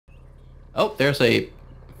Oh, there's a...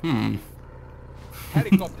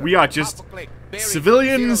 We are just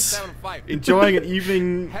civilians enjoying an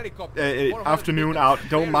evening, afternoon out.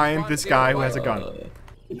 Don't mind this guy who has a gun.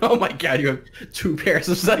 Oh my god, you have 2 pairs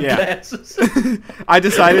of sunglasses. Yeah. I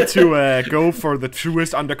decided to go for the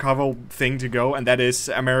truest undercover thing to go, and that is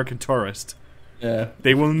American tourist. Yeah.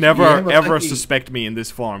 They will never, ever suspect me in this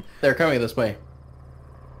form. They're coming this way.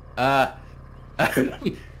 That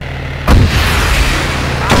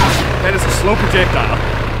is a slow projectile.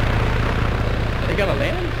 They gonna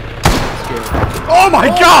land? Oh my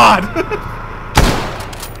god!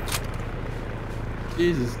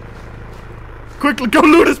 Jesus. Quickly, go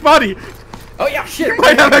loot his body! Oh yeah, shit! You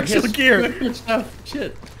might have actual gear!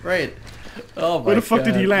 Shit, right. Oh my god. Where the fuck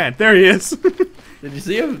did he land? There he is! Did you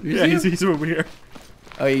see him? Yeah, he's over here.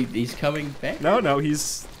 Oh, he's coming back? No,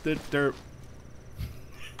 he's...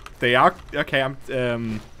 They are... Okay, I'm...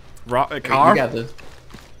 a car? You got this.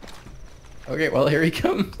 Okay, well, here he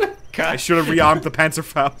comes. I should have rearmed the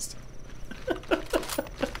Panzerfaust.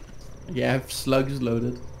 Yeah, I have slugs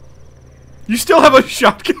loaded. You still have a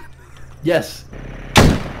shotgun? Yes.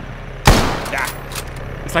 Yeah.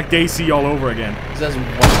 It's like DC all over again. It says one.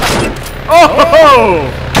 Oh!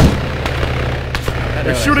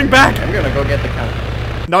 They're shooting back! I'm gonna go get the gun.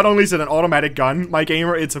 Not only is it an automatic gun, my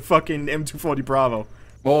gamer, it's a fucking M240 Bravo.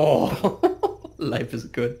 Oh, life is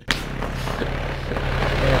good.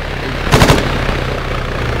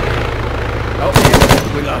 Oh,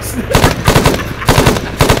 yeah, we lost.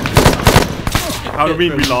 How do you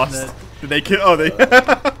mean we lost? Did they kill? Oh, they.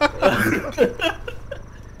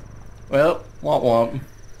 Well, womp womp.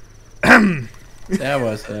 that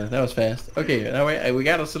was fast. Okay, now we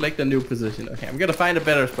gotta select a new position. Okay, I'm gonna find a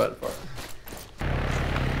better spot for it.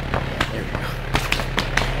 There we go.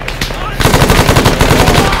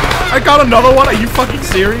 I got another one. Are you fucking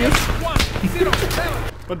serious?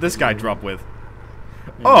 What'd this guy drop with?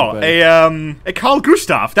 Oh, a Carl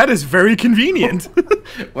Gustav. That is very convenient.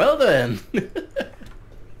 Well then.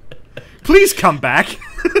 Please come back.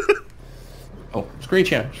 Oh, screen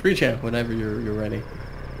share whenever you're ready.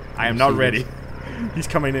 I am not ready. He's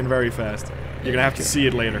coming in very fast. You're gonna have to see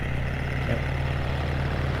it later. Yep.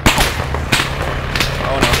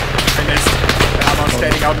 Oh no, I missed. I'm not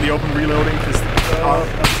standing out in the open reloading because I'm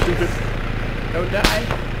stupid. Don't die.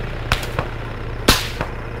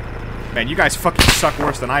 Man, you guys fucking suck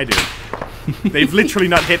worse than I do. They've literally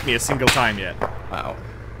not hit me a single time yet. Wow.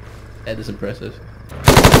 That is impressive.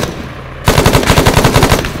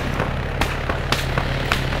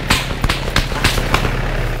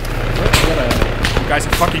 You guys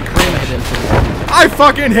are fucking cringe. I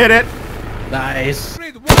fucking hit it! Nice.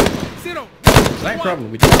 Not a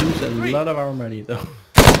problem. We did lose a lot of our money though.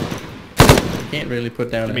 Can't really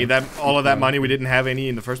put down. You mean that all of that money we didn't have any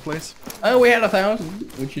in the first place? Oh, we had 1,000.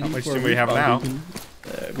 Which How much do we have now?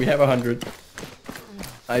 We have 100.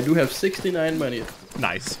 I do have 69 money.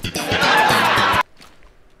 Nice.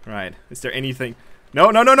 Right. Is there anything? No!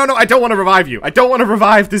 I don't want to revive you. I don't want to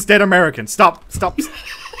revive this dead American. Stop.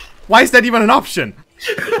 Why is that even an option?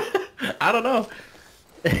 I don't know.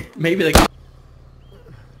 Maybe they.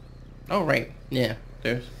 Oh right. Yeah.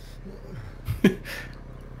 There's.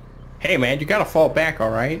 Hey man, you gotta fall back, all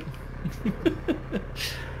right?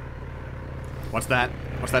 What's that?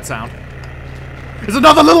 What's that sound? There's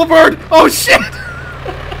another little bird! Oh shit!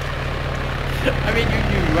 I mean,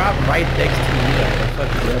 you are right next to me.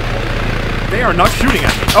 They are not shooting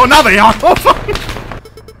at me. Oh, now they are! Oh fuck!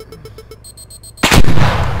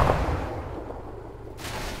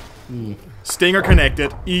 Stinger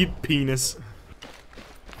connected. Eat penis.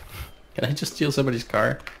 Can I just steal somebody's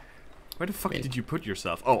car? Where the fuck did you put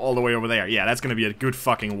yourself? Oh, all the way over there. Yeah, that's gonna be a good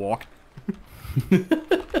fucking walk.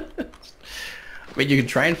 Wait, you can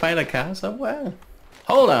try and find a car somewhere?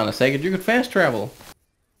 Hold on a second, you could fast travel.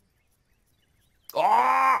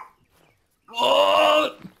 Oh!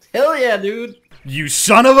 Oh! Hell yeah, dude! You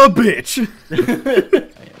son of a bitch!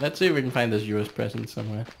 Let's see if we can find this US present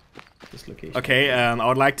somewhere. This location. Okay, I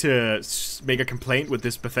would like to make a complaint with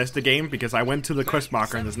this Bethesda game because I went to the quest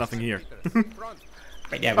marker and there's nothing here.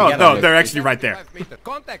 Yeah, oh no, they're actually right there.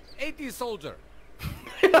 Contact 80 soldier.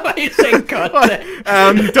 You say contact.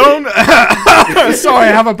 Don't. Sorry,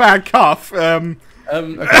 I have a bad cough. Okay,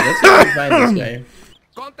 let's see if we can find this guy.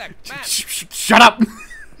 Contact man. Shut up.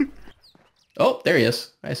 Oh, there he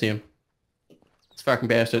is. I see him. This fucking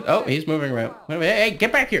bastard. Oh, he's moving around. Hey,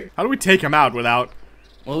 get back here. How do we take him out without?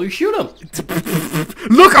 Well, we shoot him.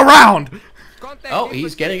 Look around. Oh,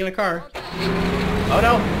 he's getting in a car. Oh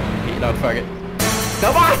no. No, fuck it.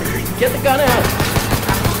 Come on! Get the gun out!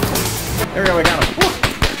 There we go, we got him. Oh.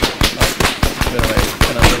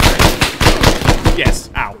 Yes,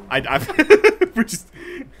 ow. We're just...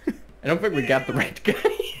 I don't think we got the right guy.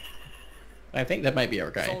 I think that might be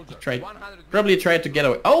our guy. Soldier, Probably tried to get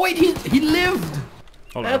away. Oh wait, he lived.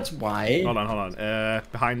 Hold on. That's why. Hold on.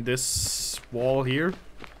 Behind this wall here.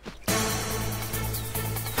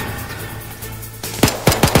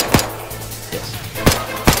 Yes.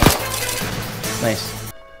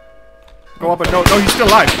 Nice. Go up and no, he's still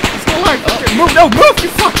alive. He's still alive. Oh. Okay, move, no, move, you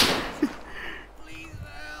fuck. Please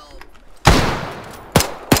help!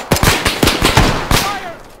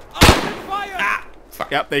 Fire! Open fire! Ah, fuck.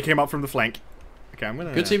 Yep, they came up from the flank. Okay, I'm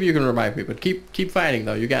gonna... Good see if you can revive me, but keep fighting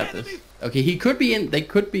though. You got this. Okay, he could be in. They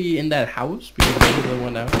could be in that house because they the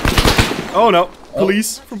one out. Oh no,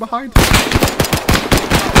 police from behind.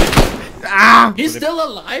 Ah! He's still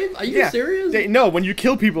alive? Are you serious? No, when you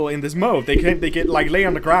kill people in this mode, they get like lay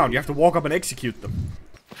on the ground. You have to walk up and execute them.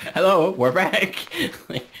 Hello, we're back.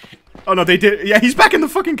 Oh no, they did. Yeah, he's back in the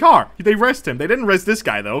fucking car. They rest him. They didn't rest this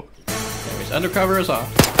guy though. Anyways, undercover is off.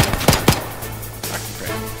 Fucking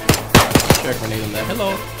crap. Check grenade in there.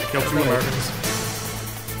 Hello. Kill 2 Americans.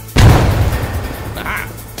 Ah.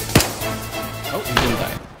 Oh, he didn't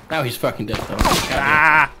die. Now he's fucking dead though.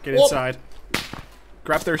 Ah! Get inside.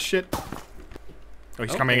 Grab their shit. Oh,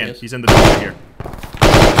 he's coming in. He's in the door here.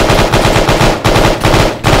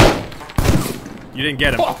 You didn't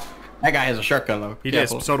get him. Oh, that guy has a shotgun though. He did.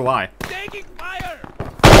 So do I. Taking fire!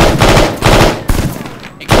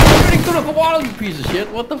 Hey, you're shooting through the wall, you piece of shit.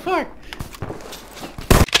 What the fuck?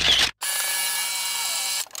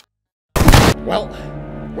 Well,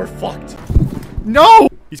 we're fucked. No!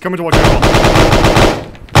 He's coming towards you.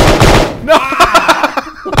 No!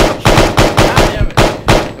 God damn it.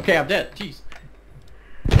 Okay, I'm dead. Jeez.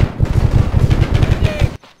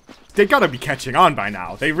 They gotta be catching on by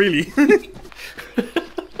now. They really...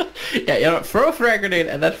 Yeah, you know, throw a frag grenade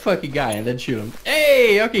at that fucking guy and then shoot him.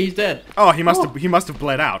 Hey, okay, he's dead. Oh, he must have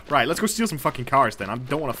bled out. Right, let's go steal some fucking cars then. I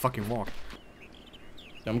don't want to fucking walk.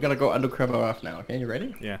 I'm gonna go undercover off now. Okay, you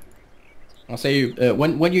ready? Yeah. I'll say you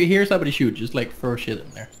when you hear somebody shoot, just like throw shit in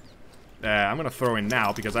there. I'm gonna throw in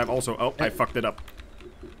now because I've also... Oh, I fucked it up.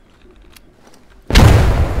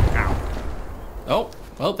 Ow. Oh,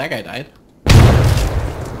 well, that guy died.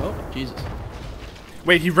 Oh, Jesus.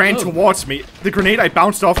 Wait, he ran towards me. The grenade I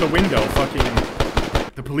bounced off the window. Fucking...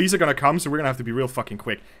 The police are gonna come, so we're gonna have to be real fucking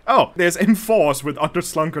quick. Oh, there's M4s with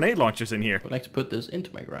underslung grenade launchers in here. I'd like to put this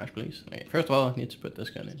into my garage, please. Okay, first of all, I need to put this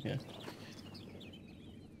gun in here.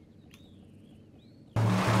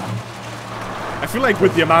 I feel like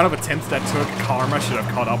with the amount of attempts that took, Karma should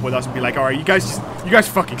have caught up with us and be like, alright, you guys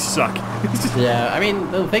fucking suck. Yeah, I mean,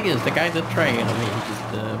 the thing is, the guy did try it on me. He just,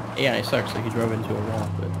 AI sucks, so he drove into a wall,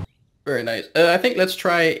 but... Very nice. I think let's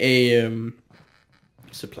try a,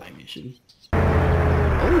 supply mission.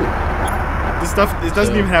 Oh! This stuff, it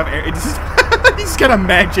doesn't even have air, it just... He's kinda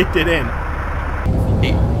magicked it in.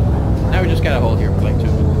 Hey, now we just gotta hold here for like 2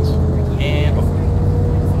 minutes.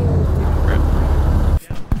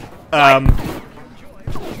 And...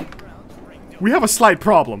 We have a slight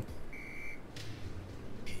problem.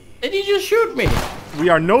 Did he just shoot me? We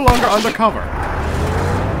are no longer undercover.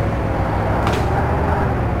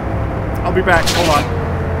 I'll be back. Hold on.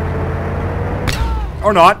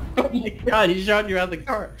 Or not. Oh my god, he shot you out of the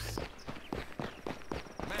car.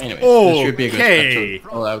 Anyway, okay. this should be a good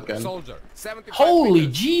all-out gun. Soldier, 75 Holy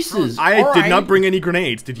meters. Jesus! I did not bring any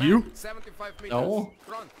grenades, did you? 75 meters. No.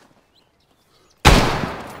 Front.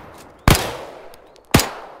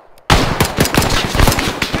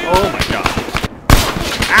 Oh my god.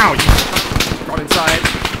 Ow! You got inside.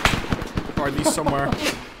 Or at least somewhere.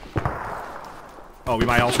 Oh, we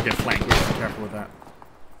might also get flanked. We have to be careful with that.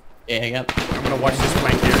 Yeah, I got. I'm gonna watch this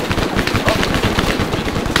flank here.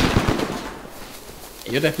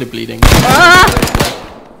 You're definitely bleeding. Ah!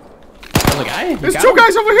 There's a guy. There's 2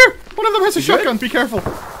 guys over here! One of them has a shotgun, be careful.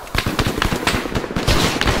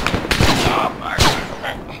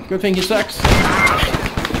 Good thing he sucks.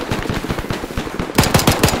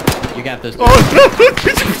 You got this. Oh!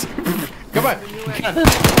 Come on. You got this.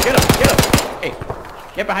 Get him. Get him. Hey,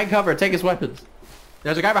 get behind cover. Take his weapons.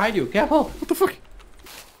 There's a guy behind you. Careful. What the fuck?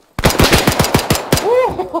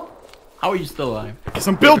 Woo! How are you still alive? Because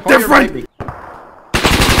I'm built different!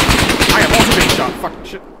 I have also been shot. Fuck,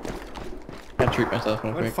 shit. Gotta treat myself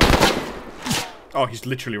real quick. Oh, he's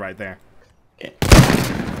literally right there. Okay.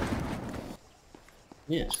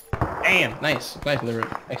 Yes. Damn. Nice. Nice,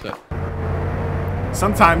 Liberate. Excellent.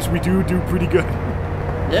 Sometimes we do pretty good.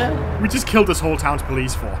 Yeah. We just killed this whole town's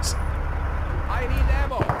police force. I need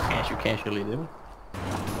ammo. Casually do.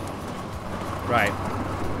 Right.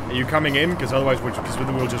 Are you coming in? Because otherwise, we'll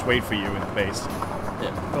just wait for you in the base.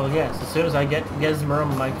 Yeah. Well, yes, as soon as I get Gesmer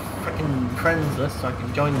on my frickin' friends list, so I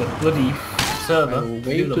can join the bloody server. I will and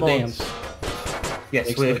wave do the to mods. dance. Yes,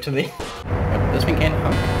 Excellent. wave to me. This one can't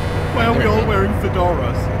hug. Why are we all wearing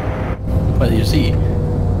fedoras? Well, you see.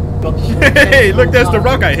 Hey, look, there's the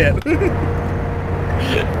rock I hit.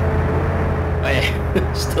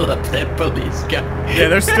 Still a dead police guy. Yeah,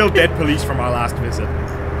 there's still dead police from our last visit.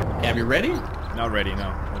 Have you ready? Not ready, no.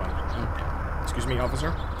 Hold on. Excuse me,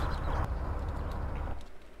 officer.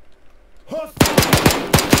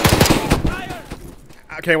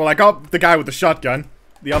 Okay, well, I got the guy with the shotgun.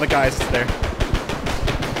 The other guy's there.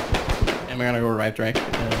 And we're gonna go right track.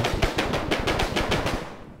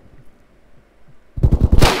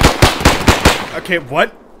 Okay,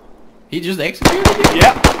 what? He just executed you?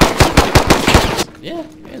 Yeah. Yeah,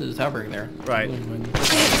 there's hovering there. Right.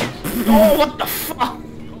 Oh, what the fuck?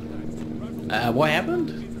 What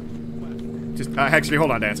happened? Just, actually,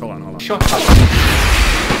 hold on, Dance, hold on. Shut up.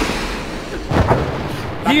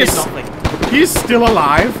 He That is, did nothing. he's still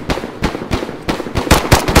alive.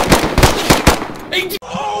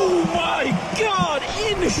 Oh my god!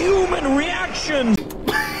 Inhuman reaction!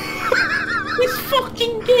 This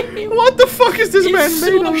fucking game! What the fuck is this man It's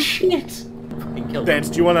made so of? shit! Fucking killed him. Dance,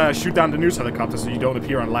 do you want to shoot down the news helicopter so you don't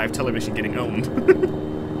appear on live television getting owned?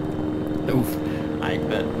 Oof. I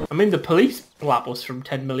bet. I mean, the police lap was from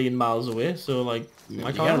 10 million miles away, so like, You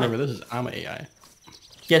I gotta can't remember, this is Arma AI.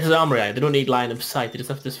 Yes, it's Arma AI. They don't need line of sight. They just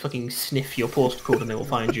have to just fucking sniff your postcode and they will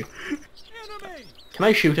find you. Can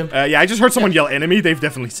I shoot him? Yeah, I just heard someone yell enemy. They've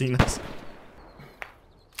definitely seen us.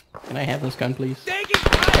 Can I have this gun, please? Take it!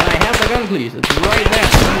 Can I have the gun, please? It's right there.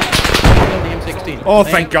 The M16. Oh,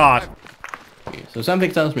 thank God. Okay, so something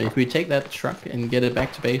tells me if we take that truck and get it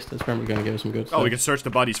back to base, that's when we're gonna give us some good stuff. Oh, we can search the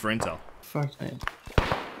bodies for intel. Fuck, man.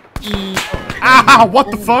 Ah, what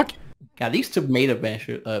the fuck? God, these tomato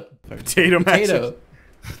masher, Potato masher.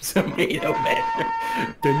 Tomato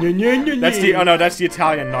masher. That's the, oh no, that's the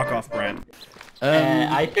Italian knockoff brand.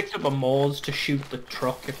 I picked up a Moors to shoot the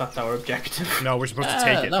truck if that's our objective. No, we're supposed to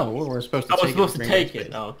take it. No, we're supposed to I was take supposed it. to take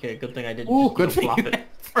it. Oh, okay, good thing I didn't. Ooh, just good flop thing it.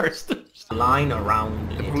 first. Line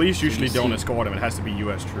around. The police usually don't escort him. It has to be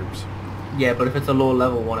U.S. troops. Yeah, but if it's a low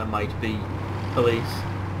level one, it might be police.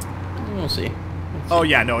 We'll see. Oh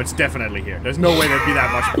yeah, no, it's definitely here. There's no way there'd be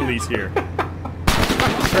that much police here.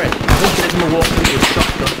 That's right. This is my walk with a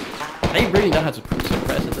shotgun. They really know how to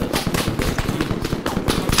suppress it.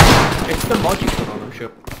 It's the logic on them,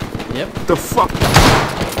 sure. Yep. The fuck?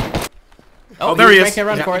 Oh, there he he's is. back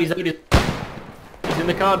around for it. He's in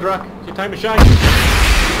the car, Drac. It's your time to shine.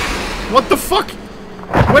 What the fuck?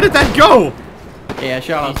 Where did that go? Yeah,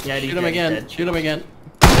 shot him. Yeah, Shoot him again. dead. Shoot him again.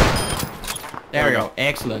 There we go.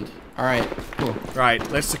 Excellent. Alright, cool. Right,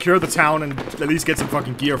 let's secure the town and at least get some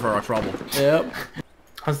fucking gear for our trouble. Yep.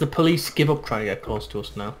 Has the police give up trying to get close to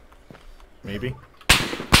us now? Maybe.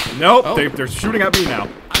 Nope, Oh. they're shooting at me now.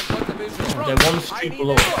 I've got the visual. They're one street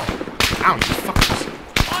below. Ow, you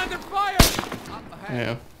fuckers. Under fire! Up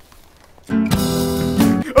ahead. Yeah.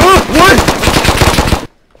 What?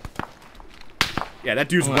 Yeah, that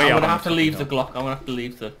dude's I'm way gonna out. have to leave the Glock. I'm gonna have to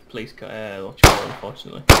leave the police car,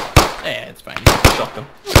 unfortunately. Yeah, it's fine. Shotgun.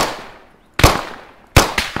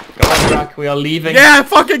 Go on, Drac. We are leaving. Yeah, I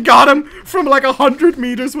fucking got him from like 100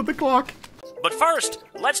 meters with the clock. But first,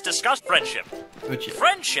 let's discuss friendship. Good shit.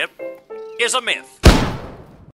 Friendship is a myth.